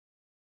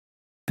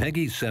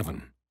Peggy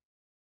 7.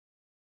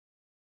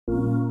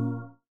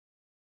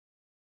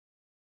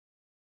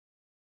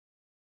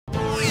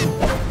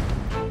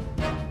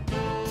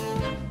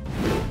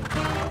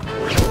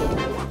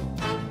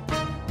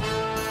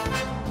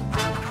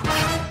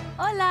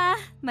 Hola,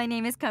 my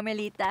name is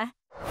Carmelita.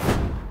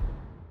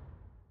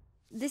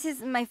 This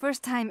is my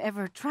first time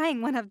ever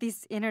trying one of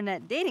these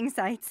internet dating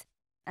sites.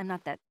 I'm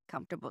not that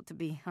comfortable to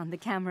be on the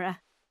camera.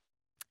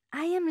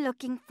 I am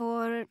looking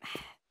for...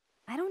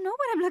 I don't know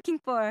what I'm looking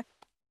for.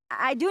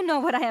 I do know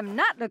what I am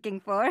not looking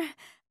for.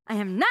 I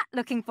am not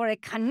looking for a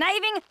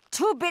conniving,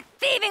 two-bit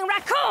thieving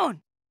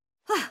raccoon!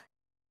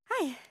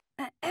 Hi.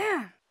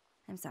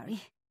 I'm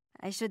sorry.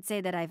 I should say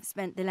that I've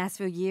spent the last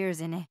few years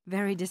in a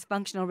very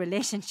dysfunctional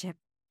relationship.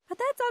 But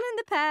that's all in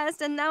the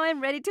past, and now I'm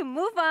ready to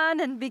move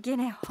on and begin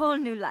a whole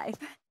new life.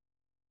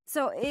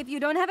 So if you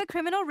don't have a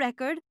criminal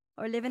record,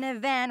 or live in a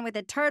van with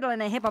a turtle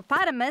and a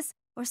hippopotamus,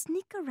 or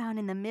sneak around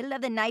in the middle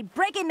of the night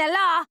breaking the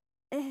law,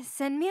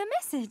 send me a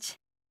message.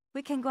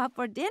 We can go out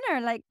for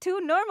dinner like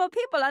two normal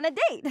people on a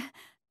date.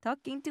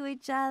 Talking to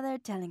each other,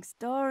 telling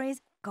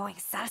stories, going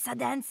salsa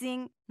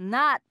dancing,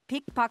 not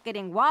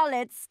pickpocketing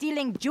wallets,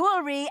 stealing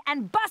jewelry,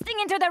 and busting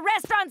into the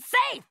restaurant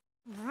safe!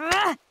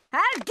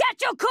 I'll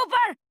get you,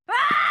 Cooper!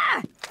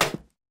 Ah!